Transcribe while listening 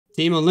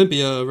Team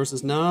Olympia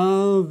versus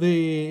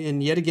Navi.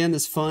 And yet again,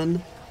 this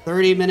fun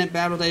 30-minute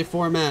battle day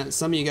format.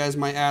 Some of you guys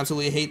might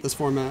absolutely hate this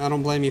format. I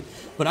don't blame you.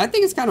 But I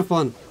think it's kind of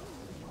fun.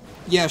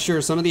 Yeah,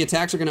 sure, some of the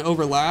attacks are going to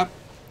overlap.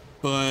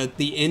 But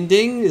the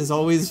ending is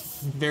always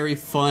very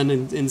fun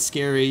and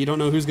scary. You don't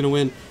know who's going to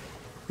win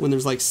when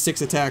there's like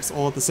 6 attacks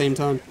all at the same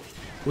time.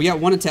 We got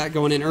one attack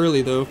going in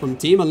early, though, from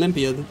Team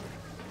Olympia.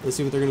 Let's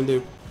see what they're going to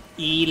do.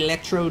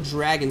 Electro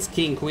Dragons,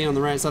 King, Queen on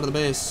the right side of the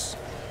base.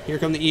 Here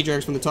come the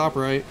E-Drags from the top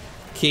right.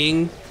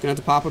 King, gonna have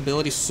to pop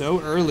ability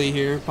so early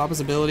here. Pop his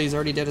ability, he's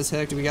already dead as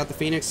heck. Do we got the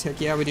Phoenix? Heck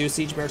yeah, we do.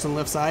 Siege Barracks on the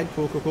left side.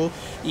 Cool, cool, cool.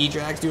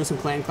 E-Drags doing some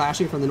clan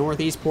clashing from the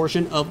northeast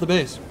portion of the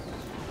base.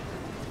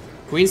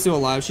 Queen's still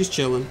alive, she's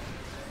chilling.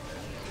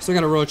 Still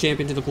got a Royal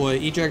Champion to deploy.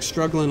 E-Drag's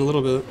struggling a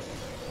little bit.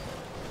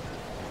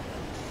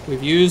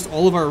 We've used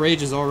all of our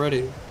rages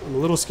already. I'm a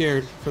little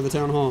scared for the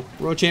Town Hall.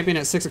 Royal Champion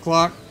at 6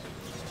 o'clock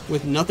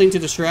with nothing to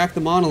distract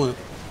the Monolith.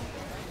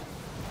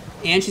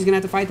 And she's gonna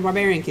have to fight the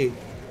Barbarian King.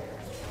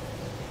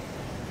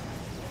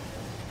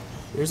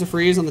 There's a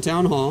freeze on the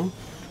Town Hall.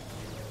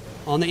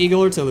 On the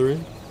Eagle Artillery.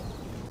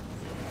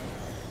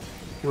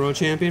 Royal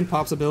Champion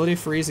pops ability,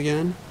 freeze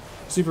again.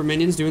 Super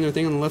Minions doing their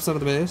thing on the left side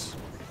of the base.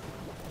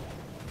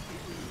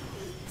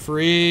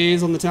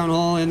 Freeze on the Town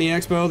Hall and the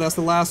Expo. That's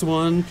the last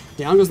one.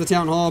 Down goes the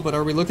Town Hall, but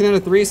are we looking at a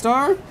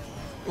 3-star?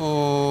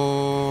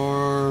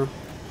 Or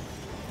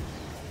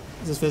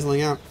is this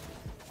fizzling out?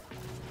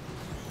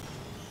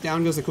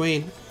 Down goes the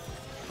Queen.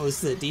 Oh,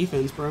 this is a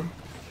defense, bro.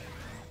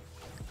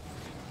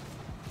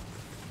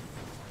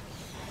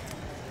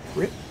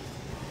 Rip.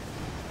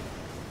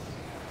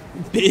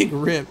 Big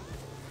rip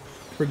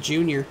for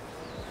Junior.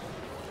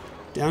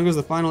 Down goes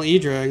the final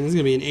E-Drag. This is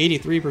going to be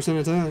an 83%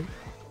 attack.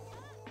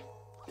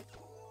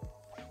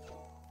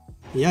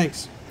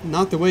 Yikes.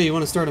 Not the way you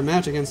want to start a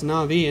match against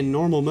Na'Vi in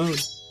normal mode.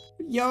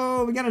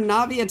 Yo, we got a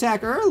Na'Vi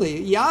attack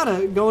early.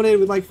 Yada going in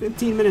with like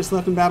 15 minutes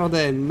left in battle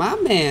day. My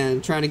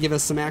man trying to give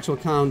us some actual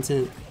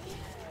content.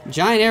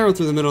 Giant arrow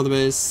through the middle of the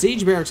base.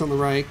 Siege Barracks on the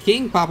right.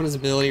 King popping his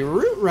ability.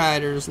 Root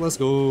Riders. Let's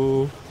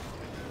go.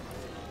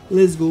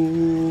 Let's go.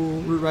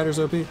 Root Riders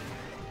OP.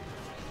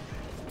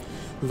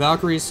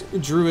 Valkyries,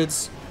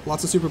 Druids.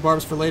 Lots of super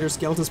barbs for later.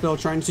 Skeleton spell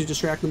trying to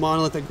distract the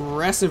Monolith.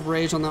 Aggressive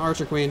rage on the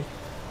Archer Queen.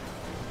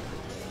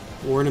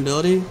 Warden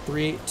ability.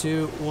 3,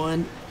 2,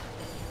 1.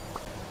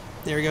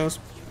 There he goes.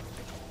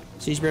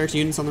 Siege Barracks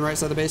units on the right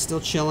side of the base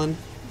still chilling.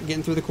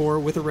 Getting through the core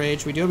with a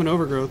rage. We do have an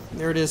overgrowth.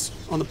 There it is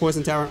on the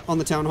Poison Tower on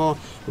the Town Hall.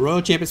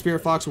 Royal Champion Spirit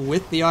Fox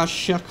with the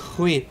Asha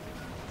Queen.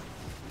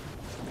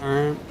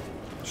 Alright.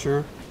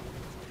 Sure.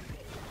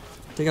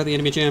 Take out the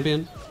enemy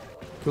champion.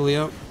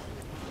 Coolio.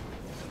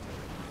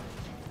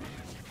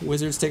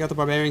 Wizards take out the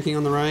Barbarian King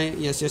on the right.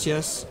 Yes, yes,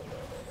 yes.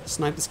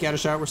 Snipe the scatter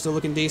shot. We're still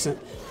looking decent.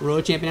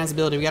 Royal Champion has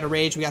ability. We got a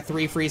rage. We got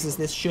 3 freezes.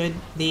 This should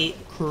be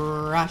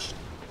crushed.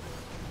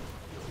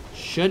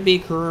 Should be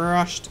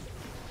crushed.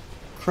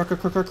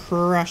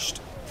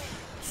 Crushed.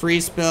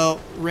 Freeze spell.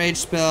 Rage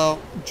spell.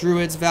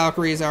 Druids,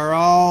 Valkyries are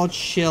all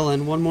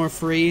chilling. One more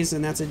freeze,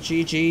 and that's a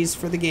GG's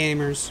for the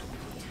gamers.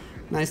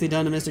 Nicely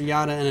done to Mr.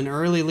 Yada, and an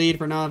early lead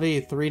for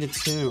Na'Vi,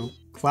 3-2.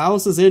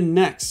 Klaus is in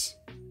next.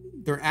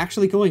 They're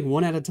actually going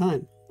one at a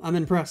time. I'm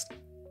impressed.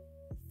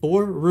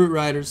 4 Root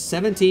Riders,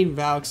 17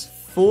 Valks,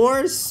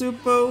 4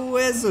 Super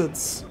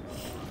Wizards.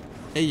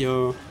 Hey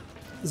yo,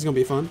 this is gonna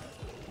be fun.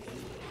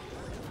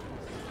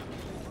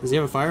 Does he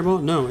have a fireball?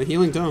 No, a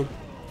healing tome.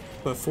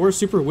 But 4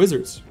 Super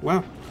Wizards.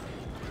 Wow.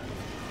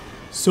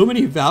 So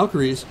many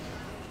Valkyries.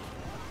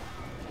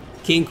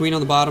 King, Queen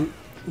on the bottom.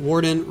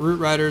 Warden, Root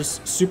Riders,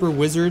 Super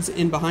Wizards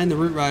in behind the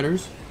Root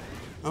Riders.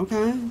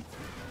 Okay.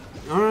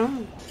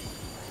 Alright.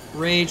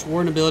 Rage,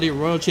 Warden ability,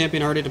 Royal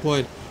Champion already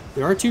deployed.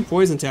 There are 2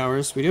 Poison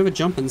Towers. We do have a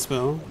jumping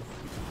spell.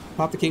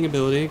 Pop the King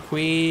ability.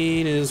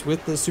 Queen is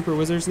with the Super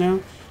Wizards now.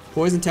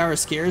 Poison Tower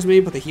scares me,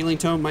 but the Healing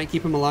Tome might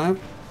keep him alive.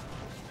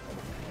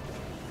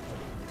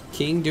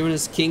 King doing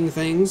his king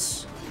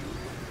things.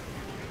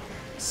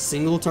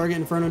 Single target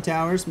Inferno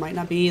Towers might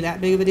not be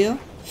that big of a deal.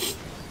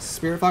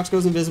 Spirit Fox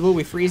goes invisible.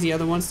 We freeze the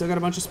other one. Still got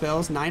a bunch of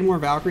spells. 9 more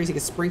Valkyries. He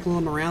can sprinkle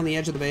them around the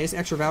edge of the base.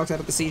 Extra Valks out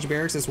of the Siege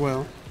Barracks as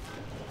well.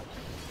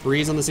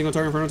 Freeze on the single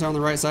target Inferno Tower on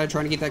the right side.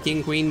 Trying to get that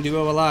King Queen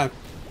duo alive.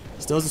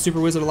 Still has a Super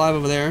Wizard alive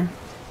over there.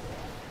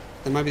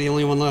 That might be the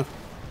only one left.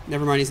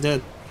 Never mind, he's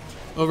dead.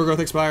 Overgrowth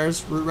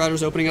expires. Root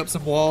Riders opening up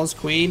some walls.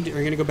 Queen, are you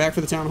going to go back for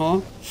the Town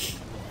Hall?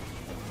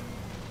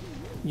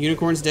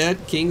 Unicorn's dead.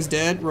 King's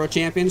dead. Royal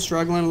Champion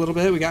struggling a little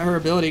bit. We got her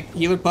ability.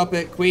 Healer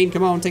Puppet. Queen,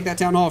 come on, take that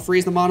Town Hall.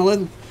 Freeze the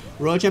Monolith.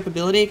 Royal Champ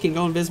ability. Can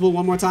go invisible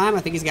one more time. I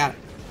think he's got it.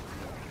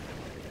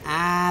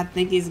 I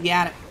think he's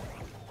got it.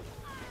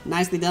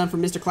 Nicely done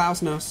from Mr.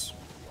 Klausnos.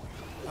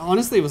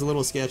 Honestly, it was a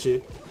little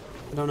sketchy.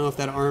 I don't know if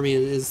that army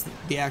is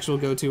the actual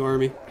go-to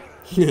army.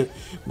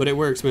 But it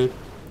works, man.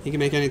 He can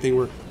make anything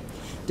work.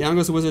 Down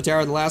goes the Wizard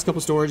Tower. The last couple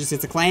storages.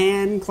 It's a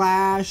clan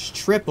clash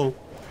triple.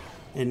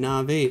 And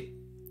Na'Vi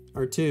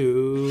are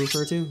 2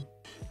 for 2.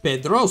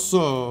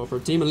 Pedroso for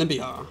Team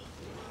Olympia.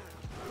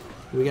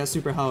 We got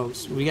Super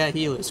Hogs. We got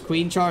Healers.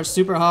 Queen Charge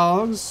Super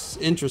Hogs.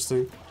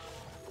 Interesting.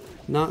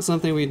 Not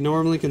something we'd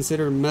normally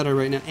consider meta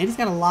right now. And he's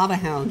got a lava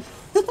hound.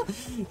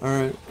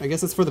 Alright, I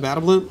guess it's for the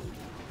battle blimp.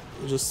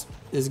 It just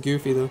is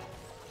goofy though.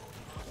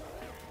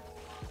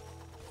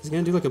 He's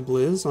gonna do like a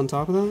blizz on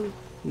top of that?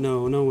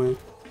 No, no way.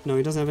 No,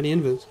 he doesn't have any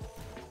invis.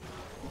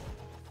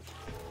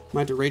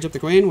 Might have to rage up the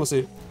queen, we'll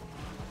see.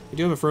 We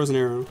do have a frozen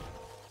arrow.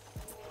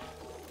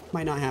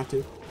 Might not have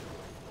to.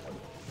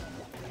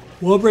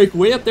 Wall break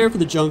way up there for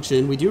the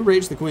junction. We do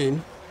rage the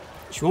queen.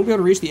 She won't be able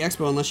to reach the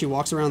expo unless she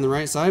walks around the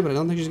right side, but I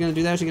don't think she's going to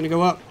do that. She's going to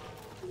go up.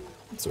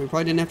 So we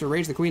probably didn't have to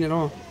rage the queen at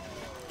all.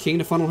 King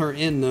to funnel her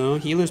in, though.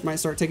 Healers might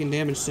start taking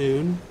damage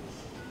soon.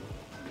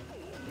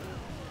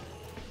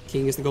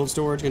 King gets the gold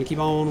storage. Going to keep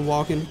on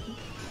walking.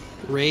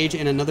 Rage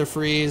and another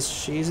freeze.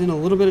 She's in a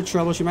little bit of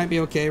trouble. She might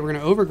be okay. We're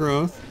going to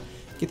overgrowth.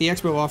 Get the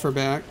expo off her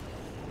back.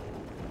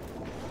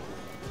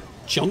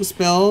 Jump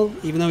spell,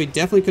 even though he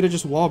definitely could have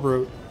just wall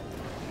broke.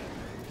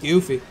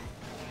 Goofy.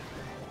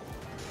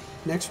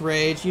 Next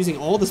rage, using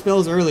all the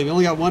spells early. We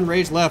only got one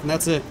rage left, and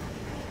that's it.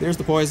 There's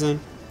the poison.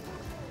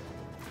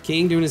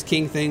 King doing his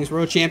king things.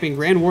 Royal Champion,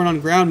 Grand Warden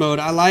on ground mode.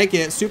 I like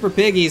it. Super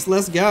Piggies,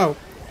 let's go.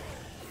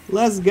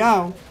 Let's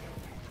go.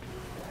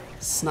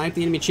 Snipe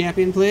the enemy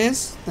champion,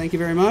 please. Thank you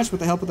very much. With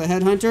the help of the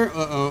headhunter.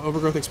 Uh-oh,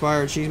 overgrowth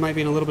expired. She might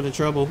be in a little bit of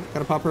trouble.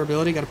 Gotta pop her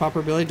ability, gotta pop her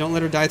ability. Don't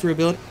let her die through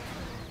ability.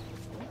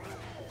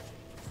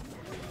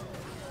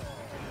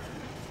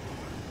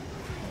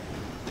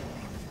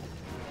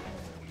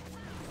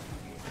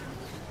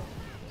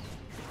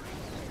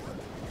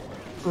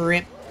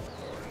 Rip.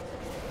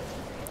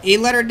 He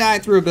let her die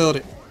through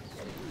ability.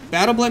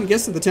 Battle Blimp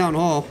gets to the town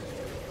hall.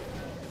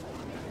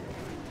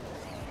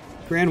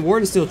 Grand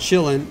Warden still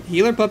chilling.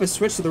 Healer Puppet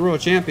switched to the Royal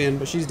Champion,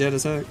 but she's dead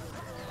as heck.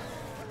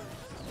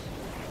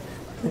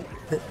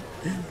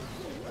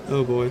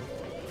 Oh boy.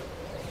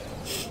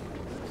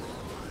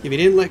 If he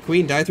didn't let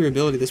Queen die through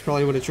ability, this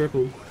probably would have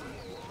tripled.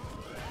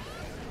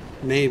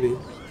 Maybe.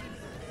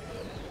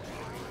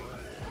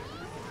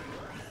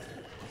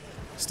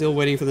 Still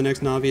waiting for the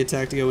next Navi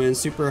attack to go in.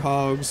 Super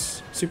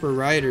Hogs, Super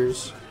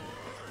Riders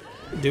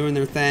doing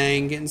their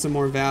thing, getting some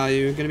more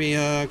value. Gonna be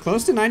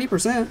close to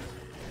 90%.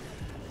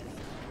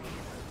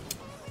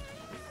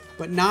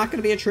 But not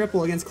gonna be a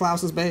triple against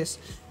Klaus's base.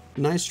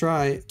 Nice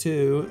try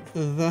to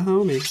the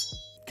homie.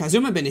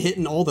 Kazuma been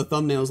hitting all the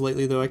thumbnails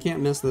lately though. I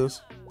can't miss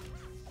this.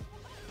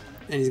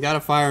 And he's got a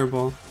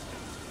fireball.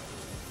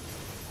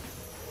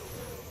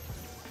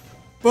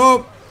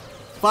 Boop!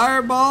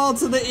 Fireball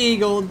to the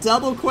eagle.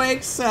 Double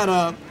quake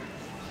setup.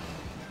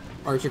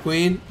 Archer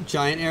Queen.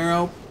 Giant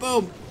arrow.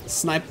 Boom.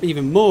 Snipe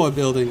even more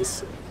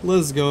buildings.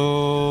 Let's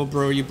go,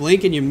 bro. You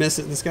blink and you miss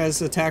it. This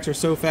guy's attacks are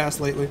so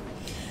fast lately.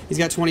 He's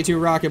got 22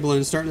 rocket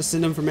balloons. Starting to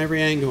send them from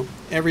every angle.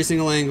 Every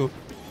single angle.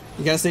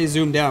 You gotta stay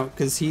zoomed out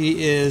because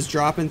he is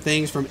dropping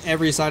things from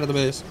every side of the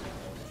base.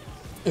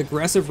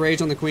 Aggressive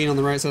rage on the queen on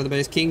the right side of the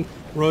base. King,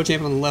 Royal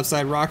Champion on the left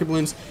side. Rocket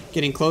balloons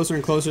getting closer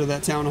and closer to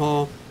that town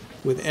hall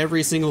with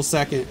every single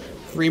second.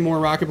 3 more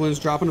rocket balloons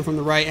dropping from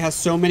the right. It has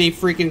so many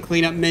freaking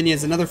cleanup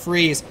minions. Another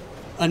freeze.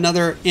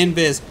 Another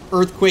invis.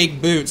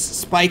 Earthquake boots.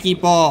 Spiky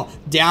ball.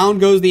 Down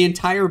goes the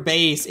entire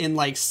base in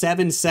like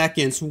 7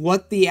 seconds.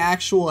 What the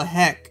actual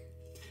heck?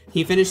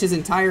 He finished his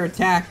entire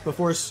attack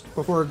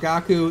before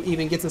Gaku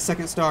even gets a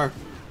second star.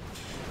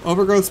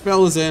 Overgrowth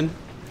spell is in.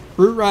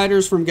 Brute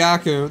Riders from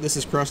Gaku. This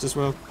is crushed as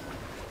well.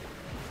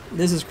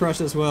 This is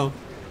crushed as well.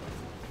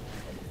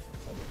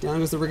 Down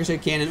goes the Ricochet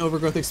Cannon.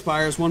 Overgrowth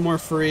expires. One more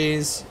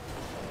freeze.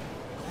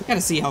 I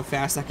gotta see how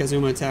fast that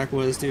Kazuma attack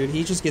was, dude.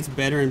 He just gets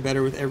better and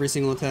better with every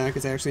single attack.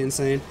 It's actually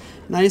insane.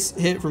 Nice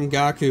hit from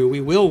Gaku.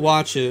 We will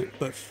watch it.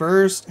 But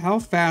first, how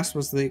fast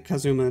was the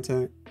Kazuma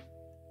attack?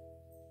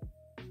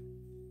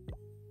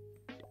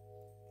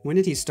 When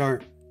did he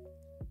start?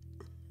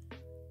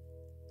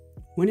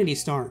 When did he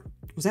start?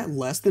 Was that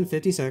less than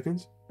 50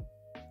 seconds?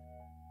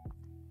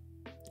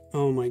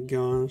 Oh my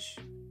gosh.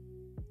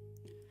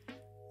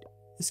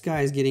 This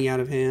guy is getting out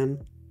of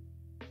hand.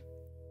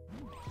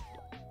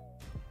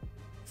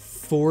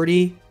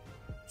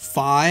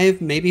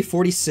 45, maybe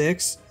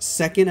 46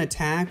 second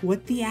attack.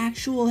 What the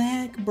actual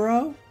heck,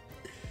 bro?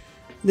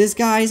 This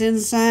guy's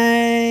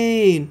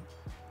insane.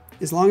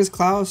 As long as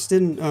Klaus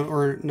didn't,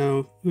 or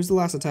no, who's the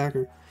last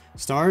attacker?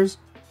 Stars?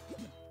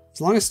 As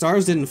long as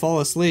Stars didn't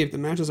fall asleep, the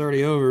match is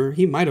already over.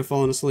 He might have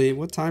fallen asleep.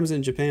 What time is it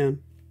in Japan?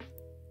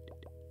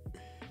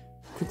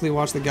 Quickly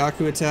watch the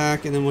Gaku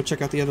attack, and then we'll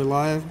check out the other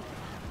live.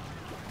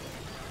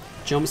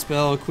 Jump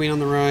spell, Queen on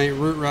the right,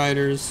 Root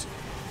Riders,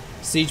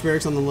 Siege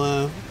Barracks on the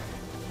left.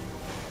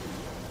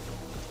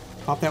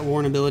 Pop that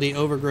Warren ability,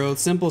 Overgrowth.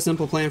 Simple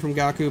plan from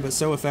Gaku, but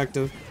so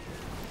effective.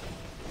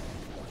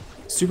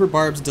 Super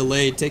Barb's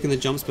delayed, taking the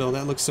jump spell.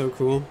 That looks so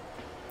cool.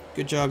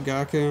 Good job,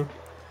 Gaku.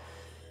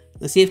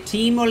 Let's see if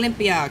Team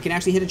Olympia can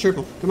actually hit a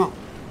triple. Come on.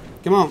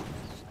 Come on.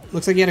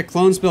 Looks like he had a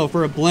clone spell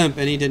for a blimp,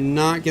 and he did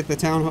not get the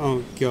town.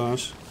 Oh,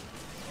 gosh.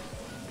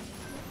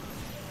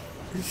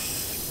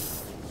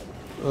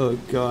 Oh,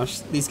 gosh.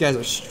 These guys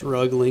are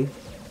struggling.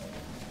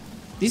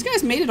 These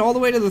guys made it all the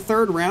way to the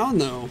 3rd round,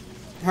 though.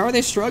 How are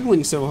they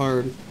struggling so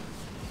hard?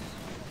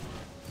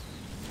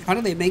 How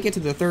did they make it to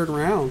the 3rd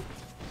round?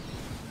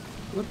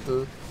 What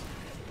the?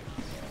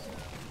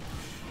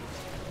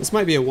 This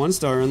might be a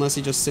 1-star unless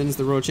he just sends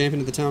the Royal Champion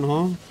to the Town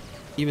Hall.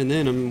 Even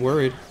then, I'm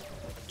worried.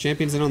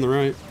 Champion's in on the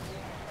right.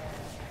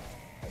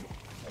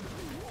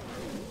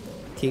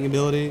 King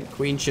ability.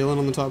 Queen chilling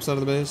on the top side of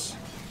the base.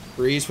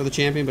 Freeze for the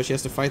champion, but she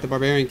has to fight the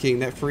Barbarian King.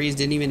 That freeze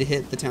didn't even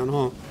hit the Town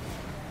Hall.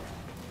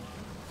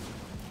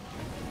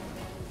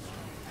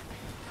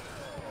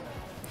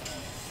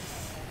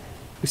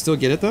 We still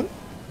get it though?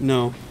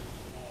 No.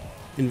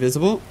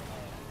 Invisible?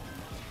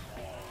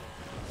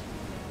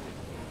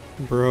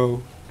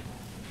 Bro.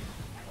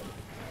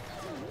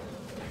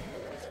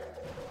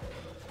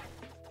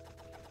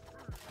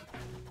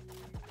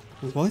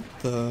 What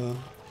the?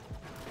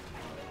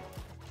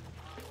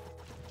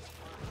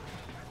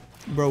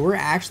 Bro, we're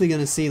actually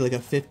gonna see like a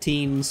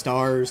 15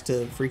 stars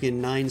to freaking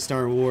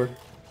 9-star war.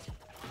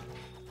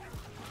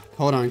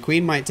 Hold on,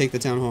 Queen might take the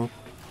Town Hall.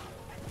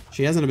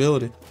 She has an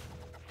ability.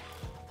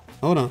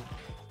 Hold on.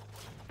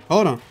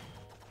 Hold on.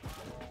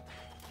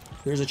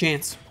 There's a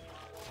chance.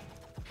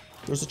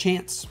 There's a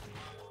chance.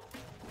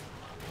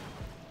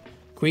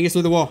 Queen gets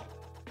through the wall.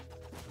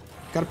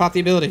 Gotta pop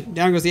the ability.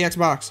 Down goes the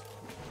Xbox.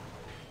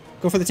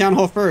 Go for the Town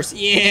Hall first.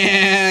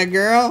 Yeah,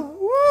 girl.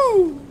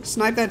 Woo!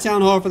 Snipe that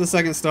Town Hall for the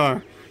 2nd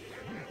star.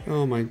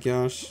 Oh my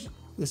gosh.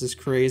 This is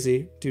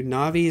crazy. Dude,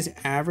 Navi's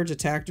average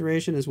attack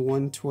duration is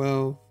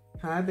 112.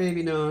 Hi,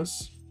 baby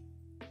nose.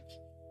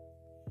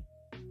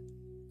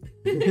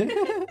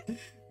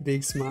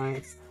 Big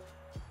smile.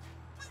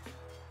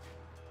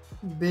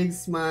 Big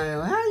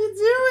smile. How you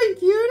doing,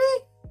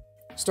 cutie?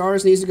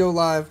 Stars needs to go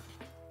live.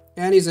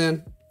 And he's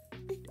in.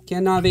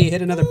 Can Navi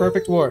hit another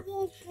perfect war?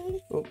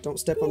 Oh, don't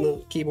step on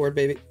the keyboard,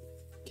 baby.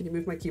 Can you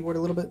move my keyboard a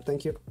little bit?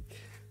 Thank you.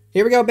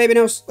 Here we go, baby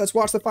nose. Let's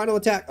watch the final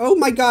attack. Oh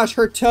my gosh,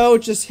 her toe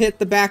just hit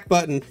the back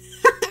button.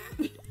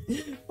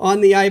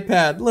 On the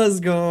iPad. Let's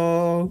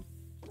go.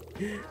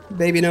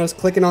 Baby nose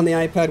clicking on the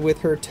iPad with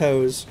her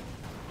toes.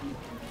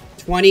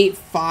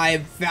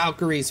 25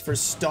 Valkyries for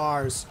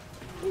stars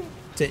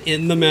to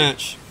end the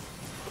match.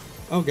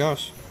 Oh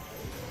gosh.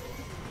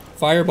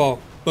 Fireball.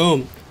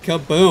 Boom.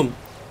 Kaboom.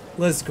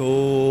 Let's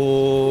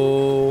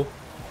go.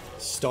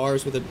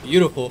 Stars with a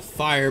beautiful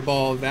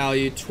fireball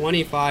value.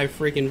 25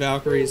 freaking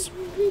Valkyries.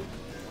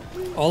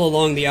 All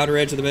along the outer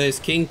edge of the base.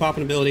 King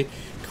popping ability.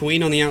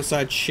 Queen on the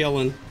outside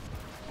chilling.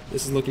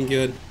 This is looking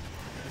good.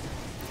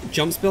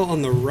 Jump spell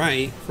on the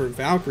right for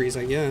Valkyries,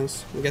 I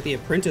guess. We got the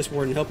Apprentice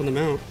Warden helping them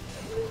out.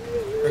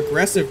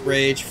 Aggressive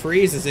Rage.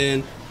 Freeze is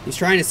in. He's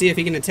trying to see if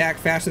he can attack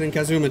faster than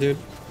Kazuma, dude.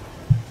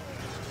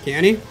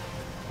 Can he?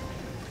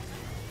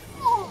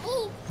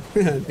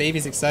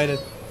 Baby's excited.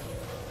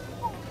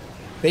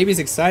 Baby's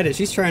excited.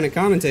 She's trying to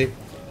commentate.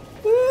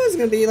 Ooh, it's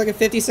going to be like a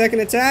 50-second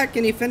attack.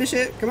 Can he finish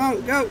it? Come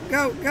on. Go,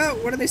 go, go.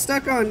 What are they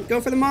stuck on? Go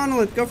for the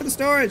monolith. Go for the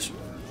storage.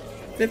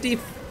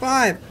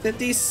 55,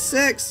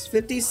 56,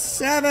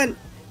 57,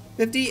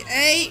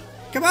 58.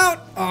 Come on.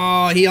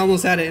 Oh, he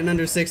almost had it in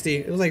under 60.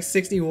 It was like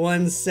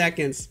 61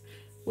 seconds.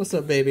 What's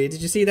up, baby?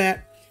 Did you see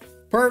that?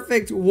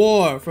 Perfect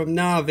war from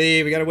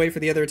Navi. We got to wait for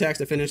the other attacks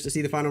to finish to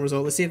see the final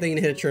result. Let's see if they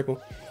can hit a triple.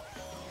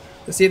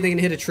 Let's see if they can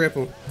hit a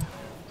triple.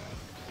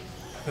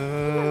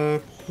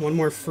 One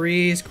more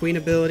freeze, Queen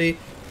ability,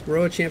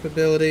 Royal Champ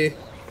ability.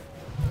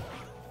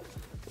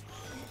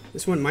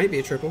 This one might be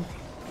a triple.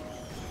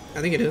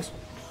 I think it is.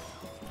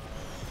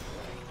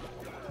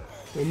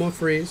 One more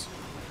freeze.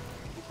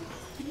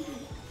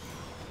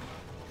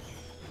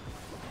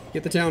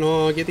 Get the Town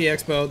Hall, get the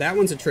Expo. That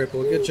one's a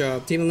triple. Good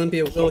job. Team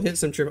Olympia will hit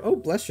some triple. Oh,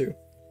 bless you.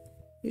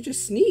 You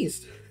just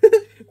sneezed.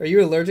 Are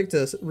you allergic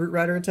to Root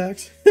Rider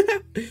attacks?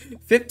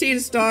 15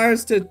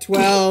 stars to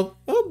 12.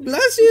 Oh,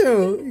 bless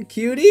you,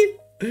 cutie.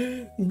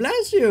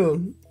 Bless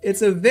you.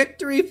 It's a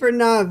victory for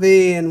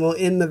Navi, and we'll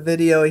end the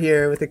video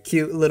here with a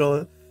cute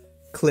little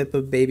clip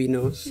of baby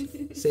nose.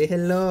 Say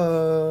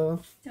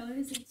hello. Tell her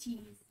to say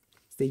cheese.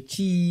 Say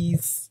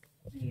cheese.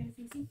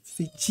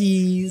 Say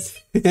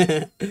cheese.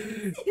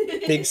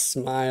 Big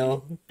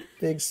smile.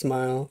 Big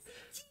smile.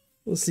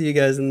 We'll see you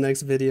guys in the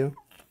next video.